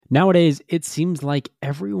Nowadays, it seems like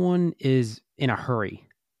everyone is in a hurry,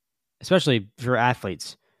 especially for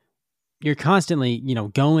athletes. You're constantly,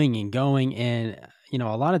 going and going. And,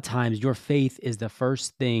 a lot of times your faith is the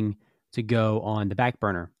first thing to go on the back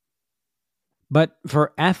burner. But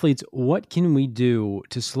for athletes, what can we do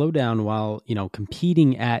to slow down while,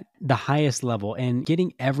 competing at the highest level and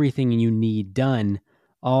getting everything you need done,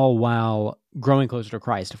 all while growing closer to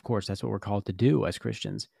Christ? Of course, that's what we're called to do as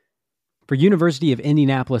Christians. For University of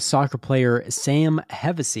Indianapolis soccer player Sam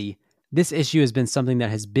Hevesy, this issue has been something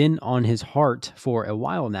that has been on his heart for a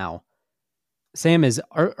while now. Sam is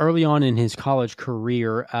early on in his college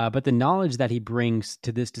career, but the knowledge that he brings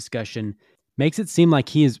to this discussion makes it seem like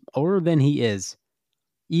he is older than he is.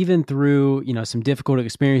 Even through, some difficult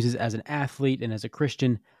experiences as an athlete and as a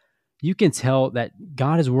Christian, you can tell that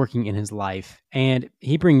God is working in his life, and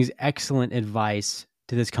he brings excellent advice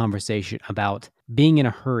to this conversation about being in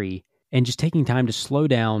a hurry and just taking time to slow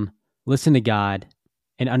down, listen to God,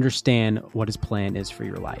 and understand what his plan is for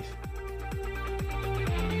your life.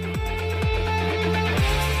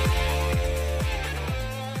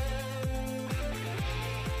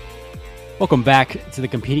 Welcome back to the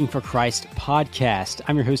Competing for Christ podcast.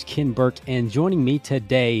 I'm your host, Ken Burke, and joining me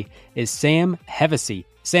today is Sam Hevesy.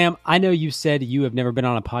 Sam, I know you said you have never been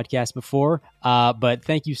on a podcast before, but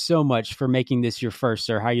thank you so much for making this your first,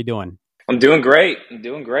 sir. How you doing? I'm doing great.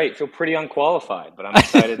 Feel pretty unqualified, but I'm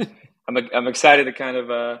excited. I'm excited to kind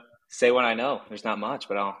of say what I know. There's not much,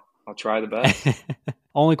 but I'll try the best.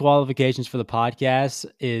 Only qualifications for the podcast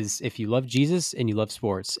is if you love Jesus and you love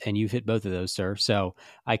sports, and you've hit both of those, sir. So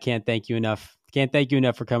I can't thank you enough. Can't thank you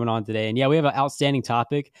enough for coming on today. And yeah, we have an outstanding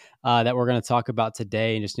topic that we're going to talk about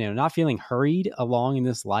today, and just, not feeling hurried along in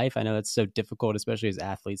this life. I know that's so difficult, especially as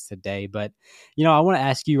athletes today, but, I want to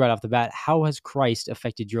ask you right off the bat, how has Christ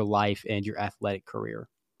affected your life and your athletic career?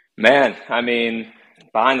 Man, I mean,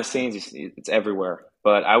 behind the scenes, it's everywhere.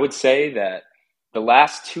 But I would say that the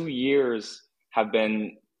last 2 years have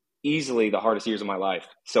been easily the hardest years of my life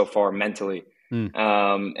so far mentally. And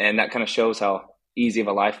that kind of shows how easy of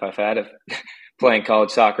a life I've had. Playing college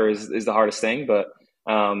soccer is the hardest thing, but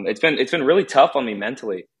it's been really tough on me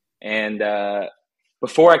mentally. And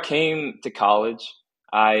before I came to college,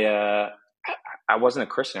 I wasn't a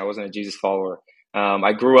Christian. I wasn't a Jesus follower.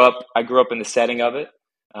 I grew up in the setting of it,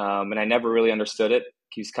 and I never really understood it.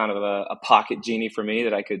 He was kind of a pocket genie for me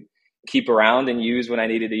that I could keep around and use when I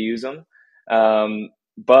needed to use them.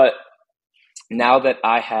 But now that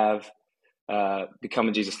I have become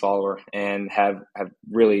a Jesus follower and have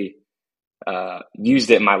really used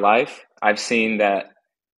it in my life, I've seen that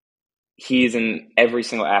he's in every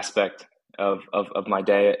single aspect of my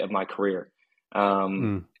day, of my career,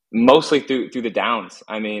 mostly through the downs.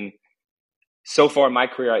 I mean, so far in my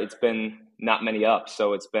career, it's been not many ups.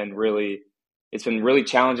 So it's been really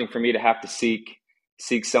challenging for me to have to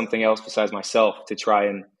seek something else besides myself to try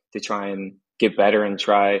and get better and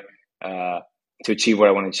try to achieve what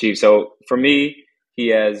I want to achieve. So for me, he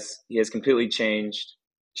has completely changed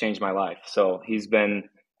my life. So he's been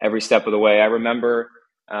every step of the way. I remember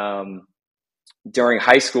during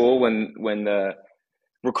high school when the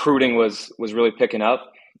recruiting was really picking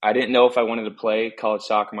up, I didn't know if I wanted to play college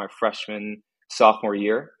soccer my sophomore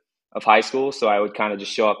year of high school. So I would kind of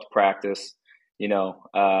just show up to practice.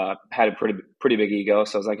 Had a pretty big ego.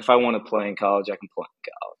 So I was like, if I want to play in college, I can play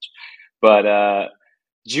in college. But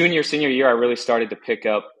senior year, I really started to pick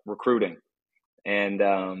up recruiting. And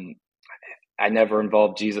I never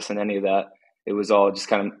involved Jesus in any of that. It was all just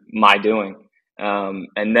kind of my doing.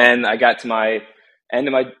 And then I got to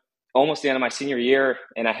almost the end of my senior year,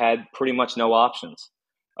 and I had pretty much no options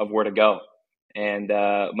of where to go. And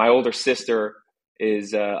my older sister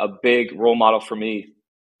is a big role model for me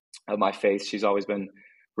of my faith. She's always been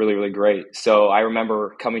really, really great. So I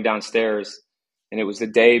remember coming downstairs, and it was the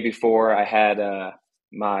day before I had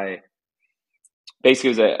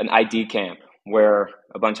basically it was an ID camp where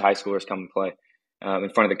a bunch of high schoolers come and play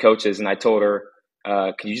in front of the coaches. And I told her,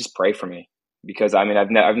 could you just pray for me? Because I mean,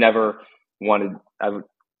 I've never wanted,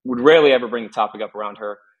 would rarely ever bring the topic up around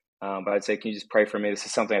her. But I'd say, can you just pray for me? This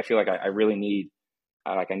is something I feel like I really need.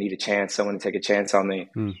 I need a chance, someone to take a chance on me.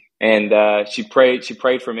 And she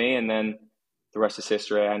prayed for me, and then the rest is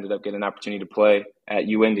history. I ended up getting an opportunity to play at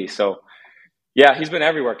UIndy. So yeah, he's been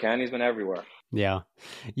everywhere, Ken. He's been everywhere. Yeah.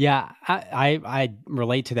 I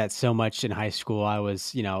relate to that so much in high school. I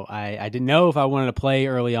was, I didn't know if I wanted to play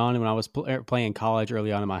early on when I was playing college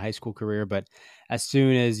early on in my high school career. But as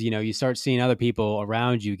soon as, you start seeing other people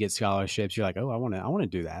around you get scholarships, you're like, oh, I want to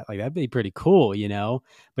do that. Like, that'd be pretty cool,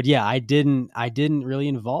 But yeah, I didn't really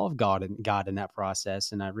involve God in that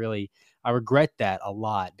process. And I I regret that a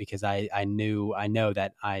lot because I know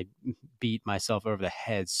that I beat myself over the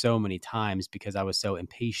head so many times because I was so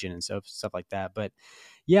impatient and stuff like that. But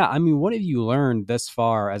yeah, I mean, what have you learned thus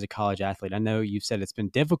far as a college athlete? I know you've said it's been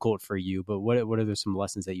difficult for you, but what are some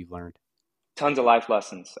lessons that you've learned? Tons of life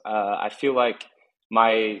lessons. I feel like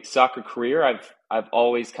my soccer career, I've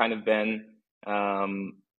always kind of been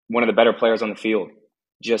one of the better players on the field,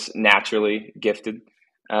 just naturally gifted.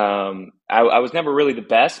 I was never really the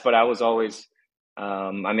best, but I was always.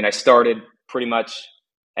 I mean, I started pretty much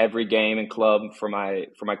every game in club for my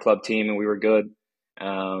club team, and we were good.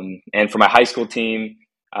 And for my high school team,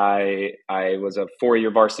 I was a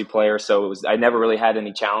 4-year varsity player, so I never really had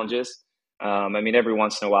any challenges. I mean, every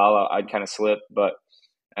once in a while I'd kind of slip, but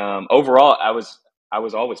overall I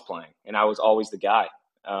was always playing, and I was always the guy.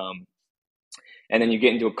 Um, and then you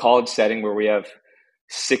get into a college setting where we have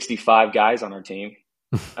 65 guys on our team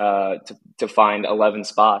to find 11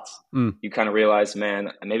 spots. Mm. You kind of realize,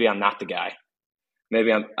 man, maybe I'm not the guy.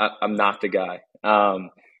 Maybe I'm not the guy.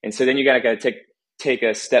 And so then you gotta take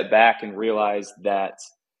a step back and realize that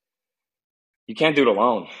you can't do it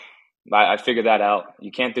alone. I figured that out.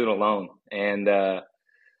 You can't do it alone. And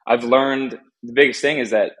I've learned the biggest thing is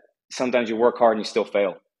that sometimes you work hard and you still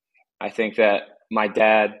fail. I think that my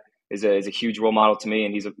dad is a huge role model to me,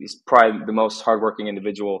 and he's probably the most hardworking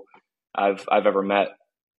individual I've ever met.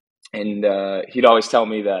 And he'd always tell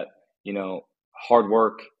me that, you know, hard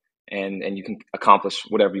work and you can accomplish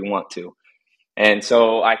whatever you want to. And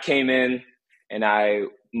so I came in, and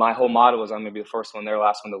my whole motto was I'm going to be the first one there,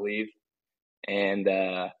 last one to leave. And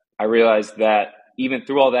I realized that even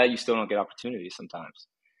through all that, you still don't get opportunities sometimes.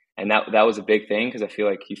 And that was a big thing, because I feel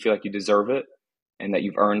like you deserve it and that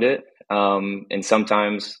you've earned it. And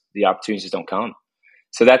sometimes the opportunities just don't come.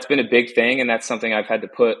 So that's been a big thing. And that's something I've had to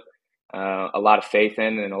put a lot of faith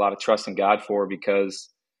in and a lot of trust in God for, because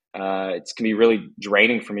it's going to be really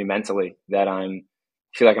draining for me mentally that I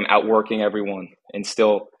feel like I'm outworking everyone and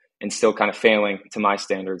still kind of failing to my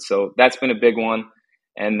standards. So that's been a big one.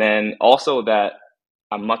 And then also that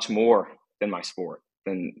I'm much more than my sport,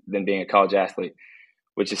 than being a college athlete,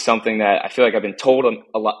 which is something that I feel like I've been told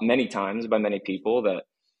many times by many people that,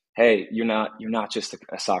 hey, you're not just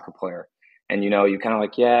a soccer player. And, you know, you kind of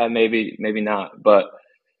like, yeah, maybe not. But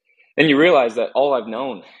then you realize that all I've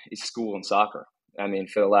known is school and soccer. I mean,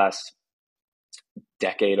 for the last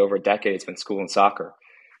over a decade, it's been school and soccer.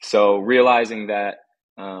 So realizing that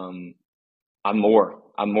I'm more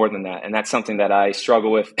than that. And that's something that I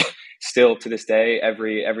struggle with still to this day.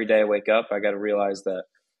 Every day I wake up, I got to realize that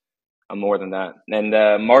I'm more than that. And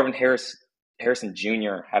Marvin Harrison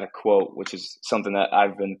Jr. had a quote, which is something that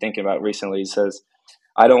I've been thinking about recently. He says,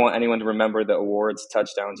 I don't want anyone to remember the awards,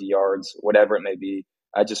 touchdowns, yards, whatever it may be.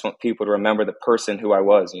 I just want people to remember the person who I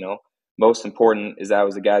was, you know. Most important is that I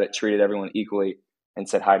was the guy that treated everyone equally and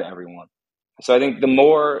said hi to everyone. So I think the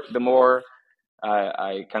more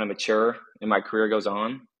I kind of mature and my career goes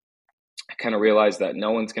on, I kind of realize that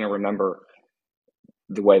no one's going to remember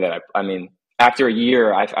the way that I mean, after a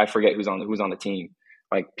year, I forget who's on the team.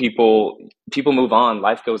 Like people move on,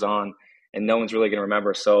 life goes on, and no one's really going to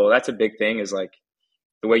remember. So that's a big thing, is like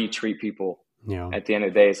the way you treat people. Yeah. At the end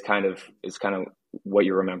of the day is kind of what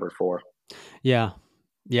you're remembered for. Yeah.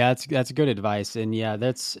 Yeah, that's good advice. And yeah,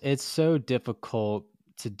 it's so difficult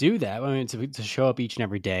to do that. I mean, to show up each and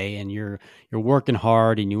every day, and you're working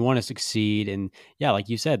hard and you want to succeed. And yeah, like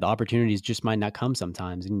you said, the opportunities just might not come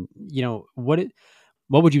sometimes. And you know, what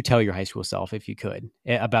would you tell your high school self, if you could,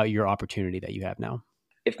 about your opportunity that you have now?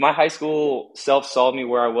 If my high school self saw me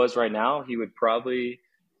where I was right now, he'd probably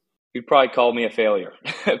call me a failure.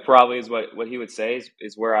 Probably is what he would say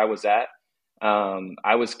is where I was at.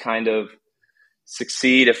 I was kind of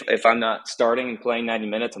succeed if I'm not starting and playing 90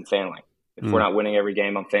 minutes, I'm failing. If we're not winning every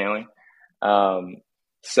game, I'm failing.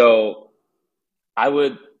 So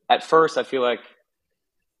at first, I feel like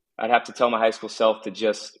I'd have to tell my high school self to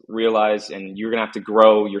just realize, and you're going to have to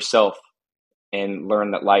grow yourself and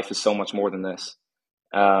learn that life is so much more than this.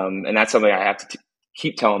 And that's something I have to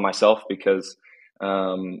keep telling myself, because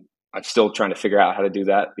I'm still trying to figure out how to do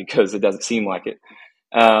that, because it doesn't seem like it.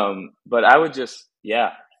 But I would just,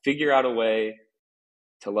 figure out a way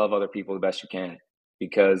to love other people the best you can,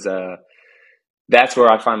 because that's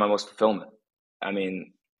where I find my most fulfillment. I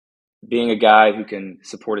mean, being a guy who can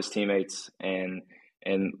support his teammates and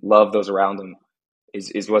love those around him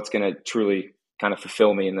is what's going to truly kind of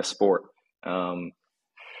fulfill me in this sport.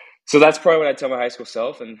 So that's probably what I tell my high school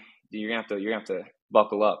self. And you're gonna have to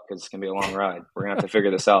buckle up, because it's gonna be a long ride. We're gonna have to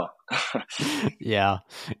figure this out. Yeah.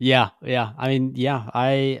 I mean, yeah,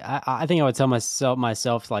 I think I would tell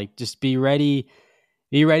myself like, just be ready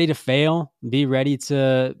Be ready to fail. Be ready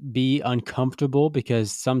to be uncomfortable,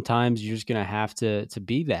 because sometimes you're just gonna have to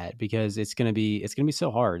be that, because it's gonna be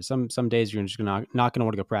so hard. Some days you're just not gonna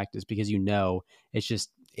want to go practice because it's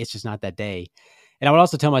just not that day. And I would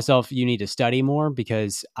also tell myself you need to study more,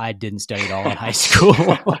 because I didn't study at all in high school.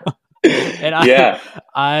 And Yeah.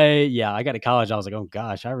 I got to college. I was like, oh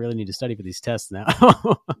gosh, I really need to study for these tests now.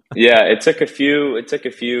 Yeah, it took a few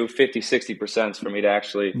 50, 60% for me to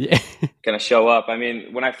actually Yeah. kind of show up. I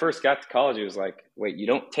mean, when I first got to college, it was like, wait, you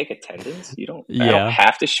don't take attendance? I don't Yeah.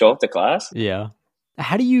 have to show up to class? Yeah.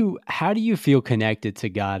 How do you feel connected to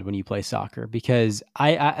God when you play soccer? Because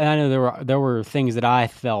I know there were things that I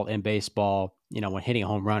felt in baseball, when hitting a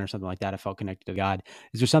home run or something like that, I felt connected to God.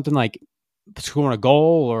 Is there something like scoring a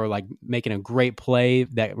goal or like making a great play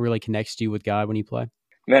that really connects you with God when you play?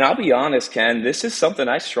 Man, I'll be honest, Ken, this is something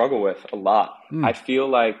I struggle with a lot. Mm, I feel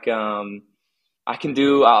like I'll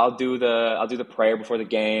do the prayer before the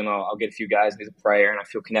game. I'll get a few guys to do the prayer, and I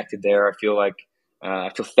feel connected there. I feel like I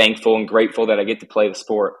feel thankful and grateful that I get to play the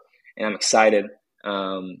sport, and I'm excited.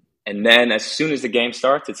 And then as soon as the game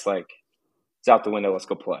starts, it's like it's out the window. Let's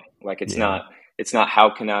go play. Like yeah. it's not how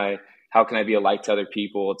can I be a light to other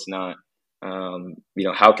people. It's not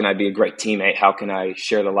how can I be a great teammate? How can I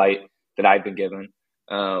share the light that I've been given?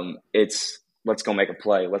 It's let's go make a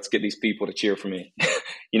play. Let's get these people to cheer for me.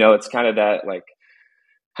 It's kind of that like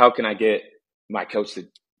how can I get my coach to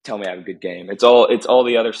tell me I have a good game? It's all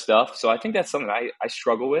the other stuff. So I think that's something I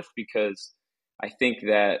struggle with because I think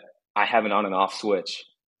that I have an on and off switch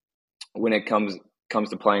when it comes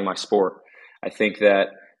to playing my sport. I think that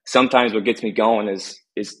sometimes what gets me going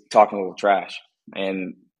is talking a little trash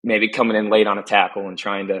and maybe coming in late on a tackle and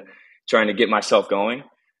trying to get myself going.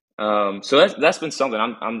 So that's been something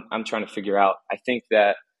I'm trying to figure out. I think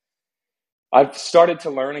that I've started to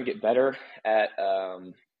learn and get better at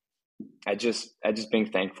just being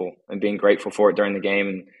thankful and being grateful for it during the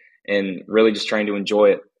game and really just trying to enjoy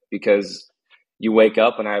it because you wake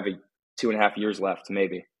up and I have 2.5 years left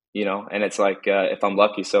maybe, and it's like if I'm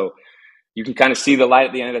lucky. So you can kind of see the light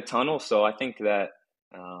at the end of the tunnel. So I think that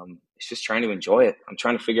it's just trying to enjoy it. I'm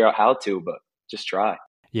trying to figure out how to, but just try.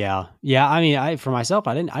 Yeah. Yeah. I mean, for myself,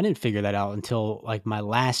 I didn't figure that out until like my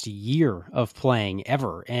last year of playing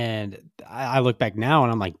ever. And I look back now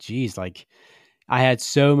and I'm like, geez, like I had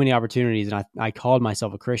so many opportunities, and I called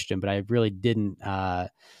myself a Christian, but I really didn't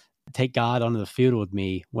take God onto the field with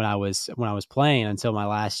me when I was playing until my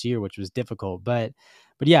last year, which was difficult. But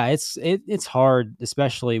yeah, it's hard,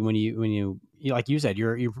 especially when you like you said,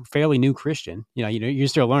 you're a fairly new Christian. You're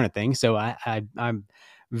still learning things. So I'm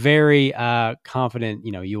very confident.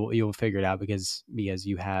 You'll figure it out because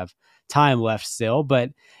you have time left still.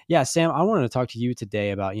 But yeah, Sam, I wanted to talk to you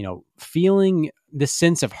today about feeling the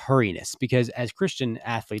sense of hurriness, because as Christian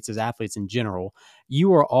athletes, as athletes in general,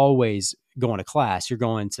 you are always going to class, you're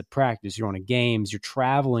going to practice, you're going to games, you're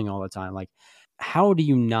traveling all the time. Like, how do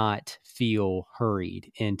you not feel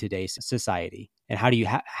hurried in today's society? And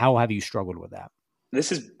how have you struggled with that? This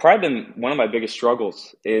has probably been one of my biggest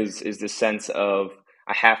struggles is this sense of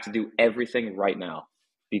I have to do everything right now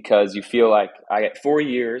because you feel like I get 4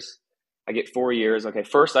 years. I get 4 years. Okay,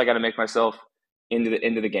 first I got to make myself into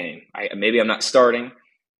the game. Maybe I'm not starting,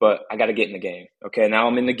 but I got to get in the game. Okay, now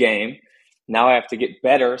I'm in the game. Now I have to get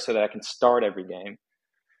better so that I can start every game.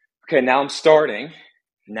 Okay, now I'm starting.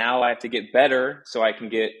 Now I have to get better so I can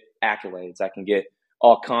get accolades. I can get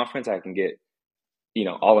all conference. I can get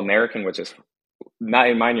all American, which is not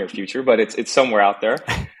in my near future, but it's somewhere out there.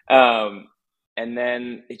 Um, and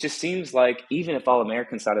then it just seems like even if all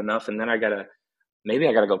American's not enough, and then maybe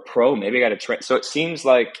I gotta go pro, maybe I gotta train. So it seems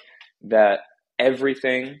like that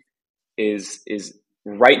everything is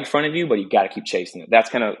right in front of you, but you got to keep chasing it. That's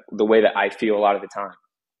kind of the way that I feel a lot of the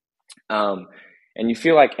time. And you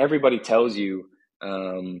feel like everybody tells you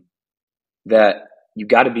that you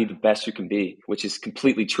got to be the best you can be, which is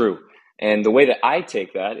completely true. And the way that I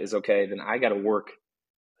take that is, okay, then I got to work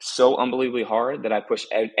so unbelievably hard that I push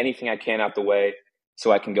anything I can out the way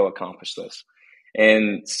so I can go accomplish this.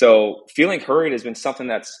 And so feeling hurried has been something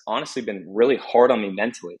that's honestly been really hard on me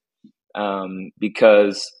mentally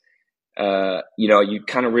because, you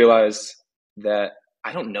kind of realize that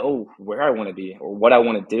I don't know where I want to be or what I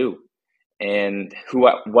want to do and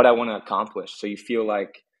what I want to accomplish. So you feel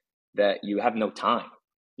like that you have no time.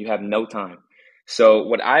 You have no time. So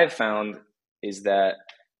what I've found is that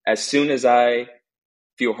as soon as I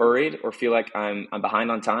feel hurried or feel like I'm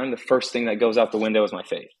behind on time, the first thing that goes out the window is my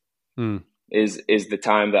faith. Mm. Is the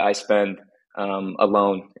time that I spend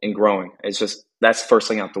alone and growing. It's just that's the first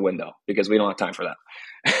thing out the window because we don't have time for that.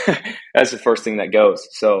 That's the first thing that goes.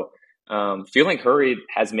 So feeling hurried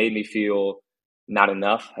has made me feel not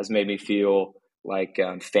enough, has made me feel like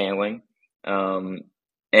I'm failing. And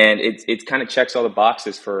it kind of checks all the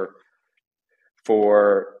boxes for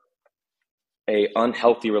a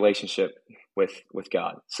unhealthy relationship with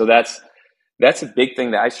God. So that's a big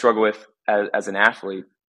thing that I struggle with as an athlete,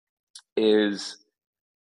 is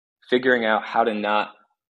figuring out how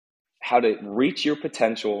to reach your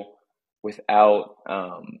potential without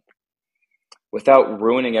without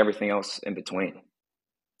ruining everything else in between.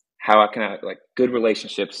 How can I like good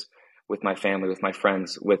relationships with my family, with my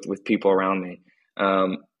friends, with people around me,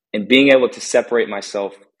 and being able to separate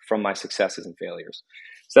myself from my successes and failures.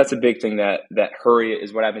 So that's a big thing that hurry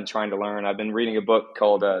is what I've been trying to learn. I've been reading a book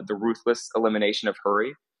called The Ruthless Elimination of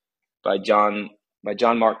Hurry by John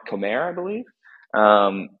Mark Comer, I believe,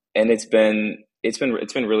 and it's been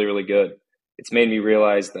really really good. It's made me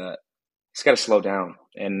realize that it's got to slow down,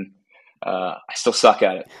 and I still suck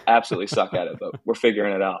at it, absolutely suck at it, but we're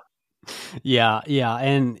figuring it out. Yeah, yeah,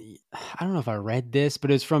 and I don't know if I read this, but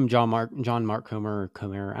it's from John Mark Comer.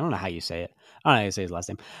 I don't know how you say it. I don't know how you say his last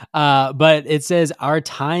name. But it says, "Our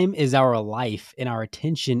time is our life, and our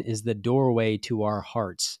attention is the doorway to our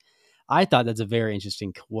hearts." I thought that's a very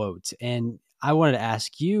interesting quote, and I wanted to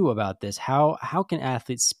ask you about this. How can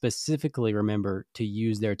athletes specifically remember to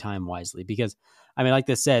use their time wisely? Because I mean, like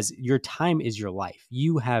this says, your time is your life.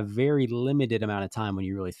 You have very limited amount of time when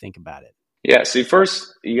you really think about it. Yeah. So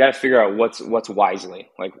first, you got to figure out what's wisely,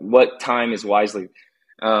 like what time is wisely.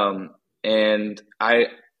 And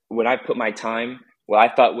when I put my time, what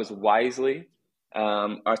I thought was wisely.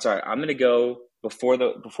 Sorry, I'm gonna go before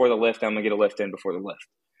the lift. I'm gonna get a lift in before the lift.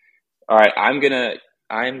 All right, I'm going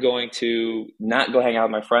to not go hang out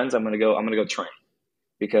with my friends. I'm gonna go train,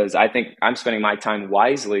 because I think I'm spending my time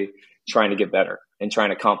wisely trying to get better and trying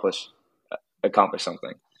to accomplish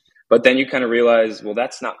something. But then you kind of realize, well,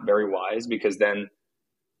 that's not very wise, because then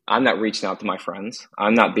I'm not reaching out to my friends.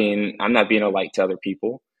 I'm not being a light to other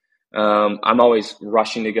people. I'm always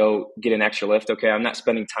rushing to go get an extra lift. Okay, I'm not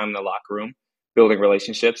spending time in the locker room building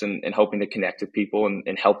relationships and hoping to connect with people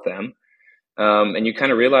and help them. And you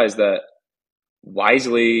kind of realize that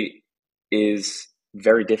wisely is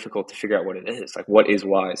very difficult to figure out what it is. Like, what is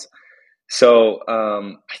wise? So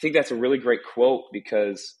I think that's a really great quote,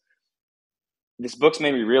 because this book's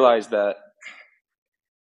made me realize that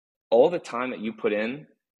all the time that you put in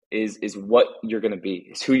is what you're going to be,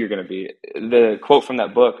 is who you're going to be. The quote from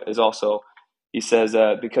that book is also, he says,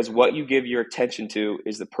 because what you give your attention to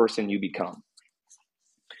is the person you become.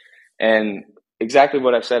 And exactly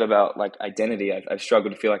what I've said about like identity, I've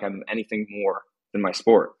struggled to feel like I'm anything more than my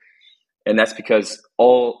sport. And that's because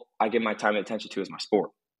all I give my time and attention to is my sport.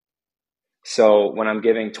 So when I'm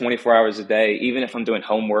giving 24 hours a day, even if I'm doing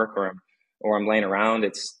homework or I'm laying around,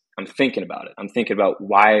 I'm thinking about it. I'm thinking about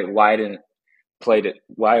why I didn't play it,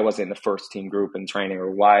 why I wasn't in the first team group in training, or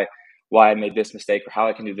why I made this mistake, or how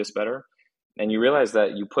I can do this better. And you realize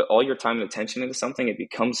that you put all your time and attention into something, it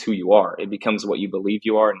becomes who you are. It becomes what you believe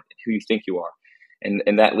you are and who you think you are.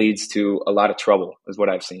 And that leads to a lot of trouble, is what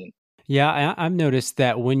I've seen. Yeah, I've noticed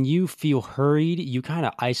that when you feel hurried, you kind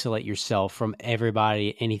of isolate yourself from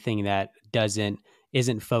everybody, anything that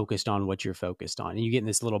isn't focused on what you're focused on, and you get in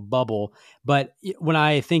this little bubble. But when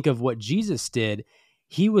I think of what Jesus did,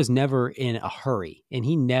 he was never in a hurry, and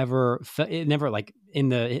he it never like in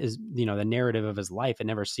the narrative of his life, it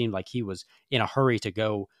never seemed like he was in a hurry to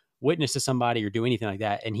go witness to somebody or do anything like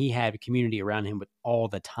that. And he had community around him with all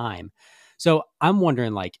the time. So I'm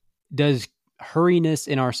wondering, like, does hurriness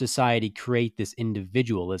in our society create this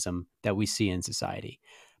individualism that we see in society?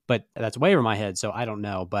 But that's way over my head, so I don't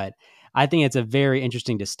know. But I think it's a very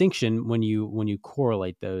interesting distinction when you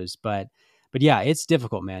correlate those. But yeah, it's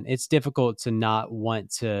difficult, man. It's difficult to not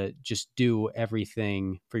want to just do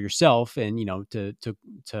everything for yourself, and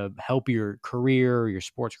to help your career, or your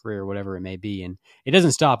sports career, or whatever it may be. And it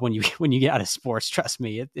doesn't stop when you when you get out of sports. Trust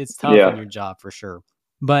me, it's tough in Yeah. your job for sure.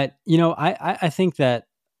 But I think that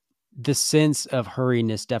the sense of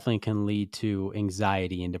hurriedness definitely can lead to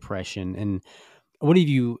anxiety and depression. And what have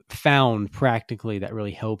you found practically that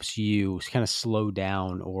really helps you kind of slow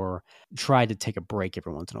down or try to take a break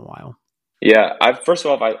every once in a while? Yeah. First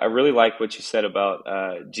of all, I really like what you said about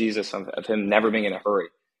Jesus, of him never being in a hurry.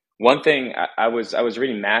 One thing, I was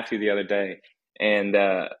reading Matthew the other day, and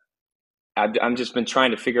I'm just been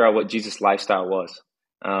trying to figure out what Jesus' lifestyle was.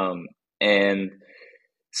 And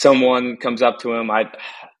someone comes up to him.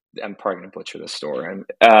 I'm probably going to butcher this story,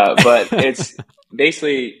 but it's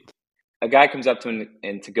basically a guy comes up to him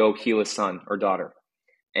and to go heal his son or daughter,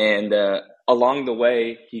 and along the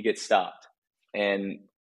way he gets stopped, and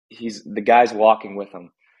the guy's walking with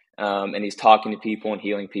him, and he's talking to people and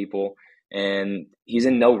healing people, and he's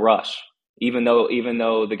in no rush. even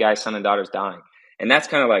though the guy's son and daughter's dying. And that's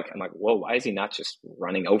kind of like, I'm like, whoa, why is he not just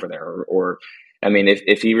running over there? Or I mean,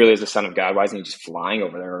 if he really is the son of God, why isn't he just flying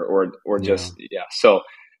over there? Or Yeah. just, yeah. So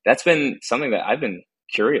that's been something that I've been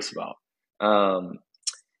curious about.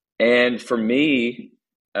 And for me,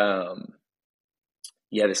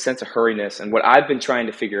 yeah, the sense of hurriness. And what I've been trying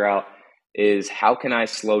to figure out is how can I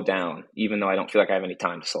slow down, even though I don't feel like I have any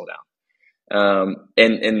time to slow down.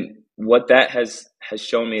 And what that has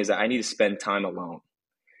shown me is that I need to spend time alone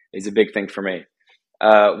is a big thing for me.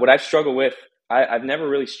 What I've struggled with, I've never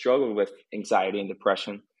really struggled with anxiety and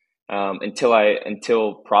depression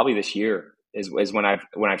until probably this year is when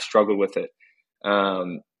I've struggled with it,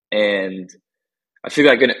 and I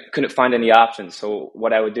figured I couldn't find any options. So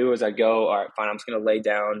what I would do is I'd go, all right, fine, I'm just going to lay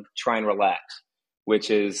down, try and relax,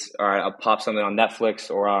 which is, all right, I'll pop something on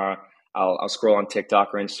Netflix, or I'll scroll on TikTok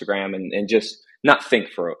or Instagram and just not think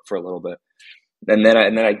for a little bit. And then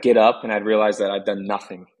I get up and I'd realize that I've done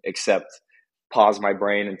nothing except pause my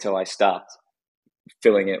brain until I stopped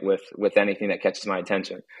filling it with anything that catches my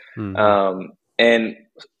attention. Mm-hmm. And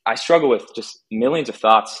I struggle with just millions of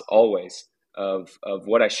thoughts always of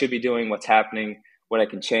what I should be doing, what's happening, what I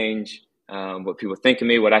can change, what people think of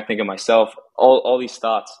me, what I think of myself, all these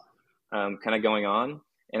thoughts kind of going on.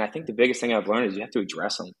 And I think the biggest thing I've learned is you have to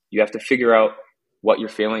address them. You have to figure out what you're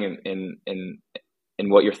feeling and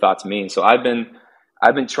what your thoughts mean. So I've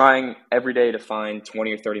been trying every day to find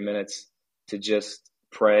 20 or 30 minutes to just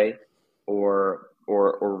pray or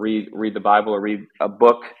read the Bible or read a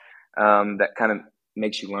book that kind of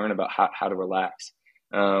makes you learn about how to relax.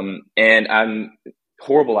 And I'm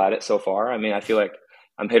horrible at it so far. I mean, I feel like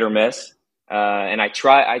I'm hit or miss. And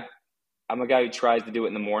I'm a guy who tries to do it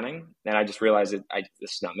in the morning, and I just realized that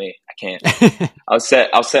this is not me. I can't. I'll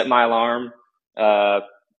set my alarm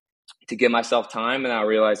to give myself time, and I'll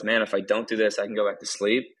realize, man, if I don't do this, I can go back to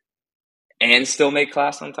sleep and still make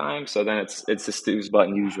class on time. So then it's the snooze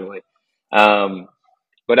button usually.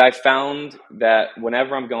 But I found that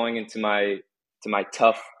whenever I'm going into my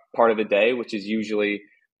tough part of the day, which is usually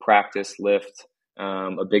practice, lift,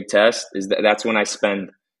 a big test, that's when I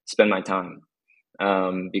spend my time,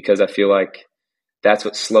 because I feel like that's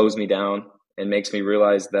what slows me down and makes me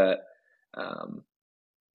realize that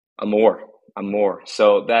I'm more.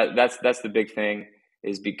 So that's the big thing,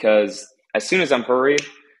 is because as soon as I'm hurried,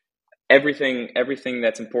 everything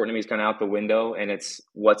that's important to me is kind of out the window, and it's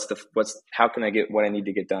how can I get what I need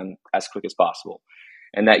to get done as quick as possible.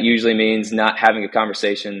 And that usually means not having a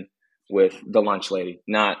conversation with the lunch lady,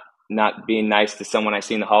 not being nice to someone I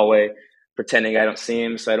see in the hallway, pretending I don't see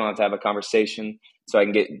him so I don't have to have a conversation, so I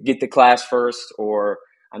can get to class first. Or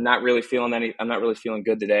I'm not really feeling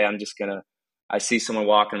good today. I see someone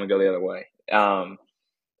walking, I'm gonna go the other way.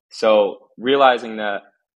 So realizing that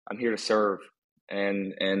I'm here to serve,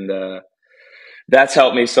 and that's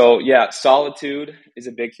helped me. So yeah, solitude is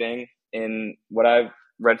a big thing. And what I've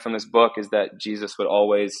read from this book is that Jesus would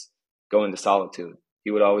always go into solitude.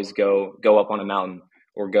 He would always go up on a mountain,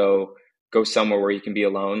 or go somewhere where he can be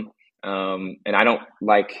alone. And I don't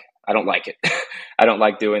like it. I don't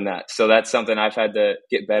like doing that. So that's something I've had to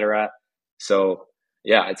get better at. So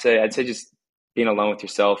yeah, I'd say just being alone with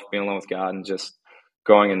yourself, being alone with God, and just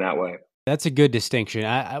going in that way. That's a good distinction.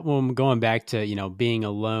 When I'm going back to, being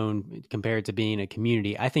alone compared to being in a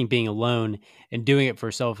community, I think being alone and doing it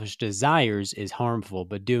for selfish desires is harmful,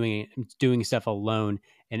 but doing stuff alone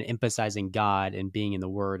and emphasizing God and being in the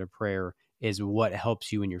Word of prayer is what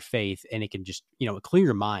helps you in your faith. And it can just, clear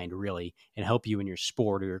your mind really and help you in your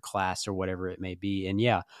sport or your class or whatever it may be. And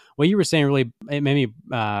yeah, what you were saying really, it made me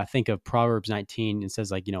think of Proverbs 19. It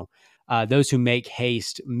says, like, those who make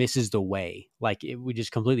haste misses the way. Like, we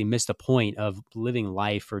just completely miss the point of living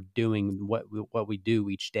life or doing what we do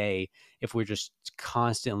each day if we're just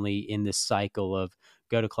constantly in this cycle of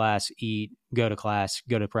go to class, eat, go to class,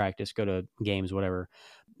 go to practice, go to games, whatever.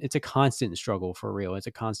 It's a constant struggle for real. It's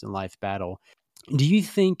a constant life battle. Do you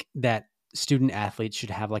think that student athletes should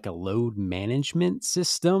have like a load management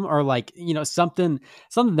system, or like, something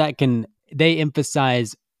that they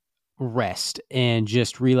emphasize rest and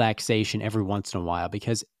just relaxation every once in a while,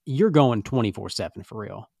 because you're going 24/7 for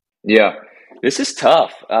real? Yeah, this is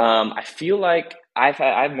tough. I feel like I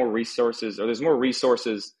have more resources, or there's more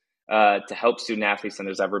resources to help student athletes than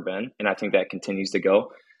there's ever been, and I think that continues to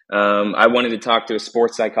go. I wanted to talk to a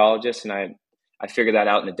sports psychologist, and I figured that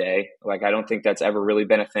out in a day. Like, I don't think that's ever really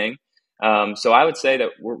been a thing. So I would say that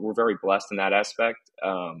we're very blessed in that aspect.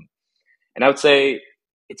 And I would say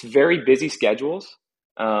it's very busy schedules.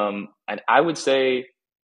 And I would say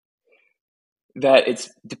that it's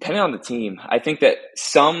dependent on the team. I think that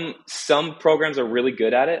some programs are really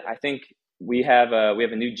good at it. I think we have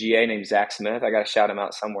a new GA named Zach Smith. I got to shout him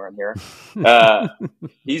out somewhere in here.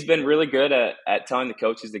 He's been really good at telling the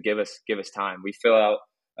coaches to give us time. We fill out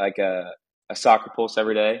like a soccer pulse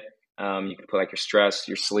every day. You can put like your stress,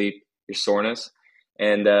 your sleep, your soreness,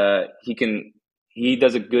 and he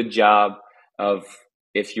does a good job of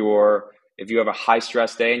if you have a high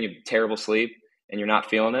stress day and you have terrible sleep and you're not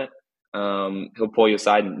feeling it, he'll pull you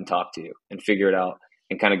aside and talk to you and figure it out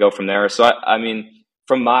and kind of go from there. So I mean,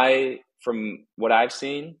 from what I've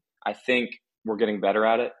seen, I think we're getting better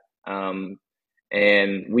at it.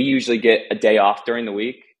 And we usually get a day off during the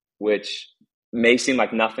week, which may seem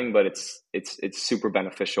like nothing, but it's super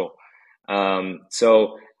beneficial.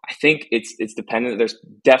 So I think it's dependent. There's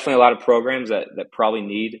definitely a lot of programs that probably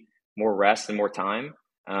need more rest and more time.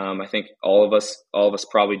 I think all of us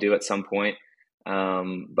probably do at some point.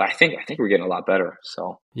 But I think we're getting a lot better.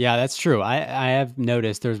 So yeah, that's true. I have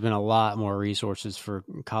noticed there's been a lot more resources for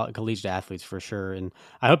collegiate athletes for sure, and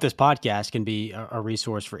I hope this podcast can be a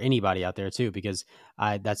resource for anybody out there too, because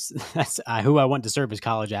that's who I want to serve as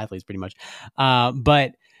college athletes pretty much.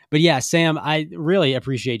 But yeah, Sam, I really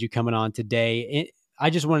appreciate you coming on today. I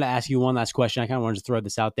just wanted to ask you one last question. I kind of wanted to throw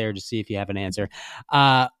this out there to see if you have an answer.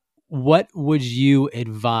 What would you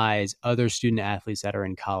advise other student athletes that are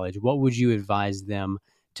in college? What would you advise them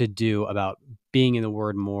to do about being in the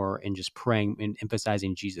Word more and just praying and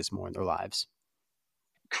emphasizing Jesus more in their lives?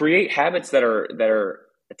 Create habits that are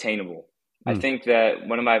attainable. I think that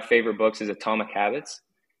one of my favorite books is Atomic Habits.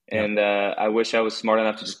 And I wish I was smart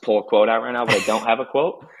enough to just pull a quote out right now, but I don't have a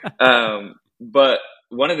quote. But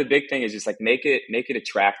one of the big things is just like make it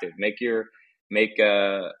attractive. Make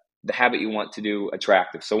the habit you want to do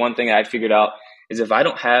attractive. So one thing I figured out is if I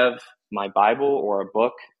don't have my Bible or a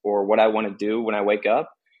book or what I want to do when I wake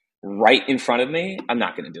up right in front of me, I'm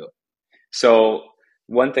not going to do it. So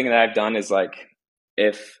one thing that I've done is like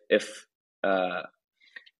if I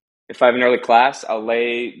have an early class, I'll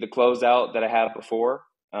lay the clothes out that I have before,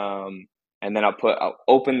 and then I'll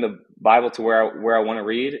open the Bible to where I want to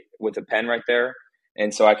read with a pen right there,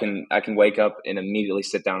 and so I can wake up and immediately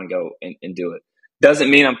sit down and go and do it.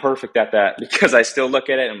 Doesn't mean I'm perfect at that, because I still look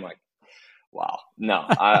at it and I'm like, wow, no,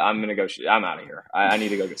 I'm going to go, I'm out of here. I need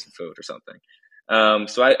to go get some food or something.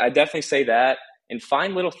 So I definitely say that, and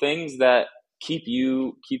find little things that keep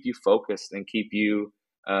you focused and keep you,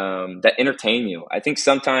 that entertain you. I think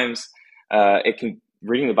sometimes,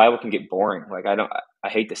 reading the Bible can get boring. Like I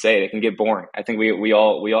hate to say it can get boring. I think we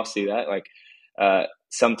all see that. Like,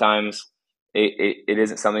 sometimes it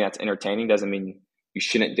isn't something that's entertaining. Doesn't mean you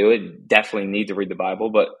shouldn't do it. You definitely need to read the Bible,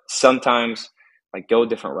 but sometimes like go a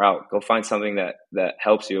different route, go find something that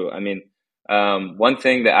helps you. I mean, one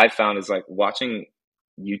thing that I found is like watching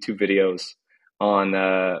YouTube videos on,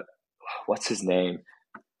 what's his name?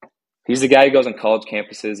 He's the guy who goes on college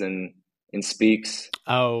campuses and speaks.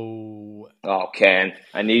 Oh, Ken,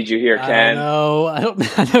 I need you here, Ken. I know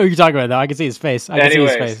what you're talking about though. I can see his face.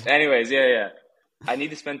 Anyways, yeah. I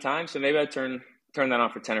need to spend time. So maybe I turn that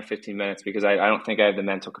on for 10 or 15 minutes, because I don't think I have the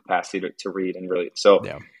mental capacity to read and really. So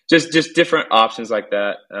just different options like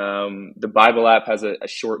that. The Bible app has a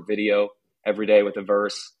short video every day with a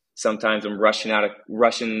verse. Sometimes I'm rushing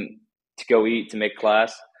to go eat to make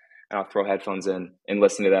class, and I'll throw headphones in and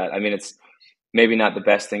listen to that. I mean, it's maybe not the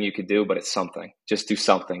best thing you could do, but it's something. Just do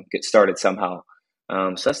something. Get started somehow.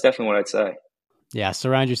 So that's definitely what I'd say. Yeah,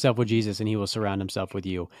 surround yourself with Jesus, and he will surround himself with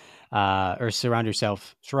you. Or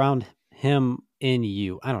surround him in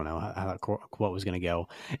you. I don't know how that quote was going to go.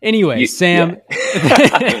 Anyway, Sam,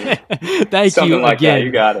 thank Something you like again. That.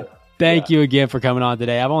 You got it. Thank you again for coming on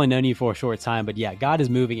today. I've only known you for a short time, but yeah, God is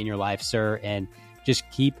moving in your life, sir, and just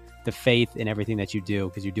keep the faith in everything that you do,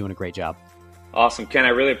 because you're doing a great job. Awesome, Ken. I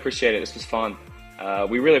really appreciate it. This was fun.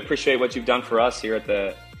 We really appreciate what you've done for us here at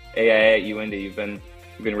the AIA at UIndy. You've been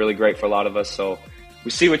really great for a lot of us. So we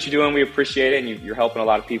see what you're doing. We appreciate it, and you're helping a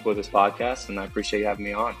lot of people with this podcast, and I appreciate you having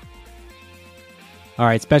me on. All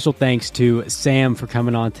right. Special thanks to Sam for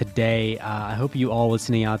coming on today. I hope you all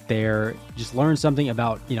listening out there just learned something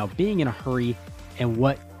about, being in a hurry and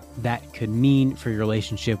what that could mean for your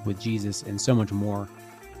relationship with Jesus and so much more.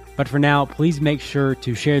 But for now, please make sure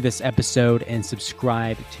to share this episode and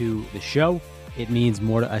subscribe to the show. It means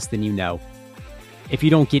more to us than you know. If you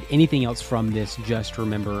don't get anything else from this, just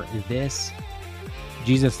remember this: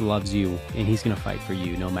 Jesus loves you, and he's going to fight for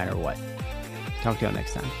you no matter what. Talk to y'all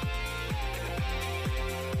next time.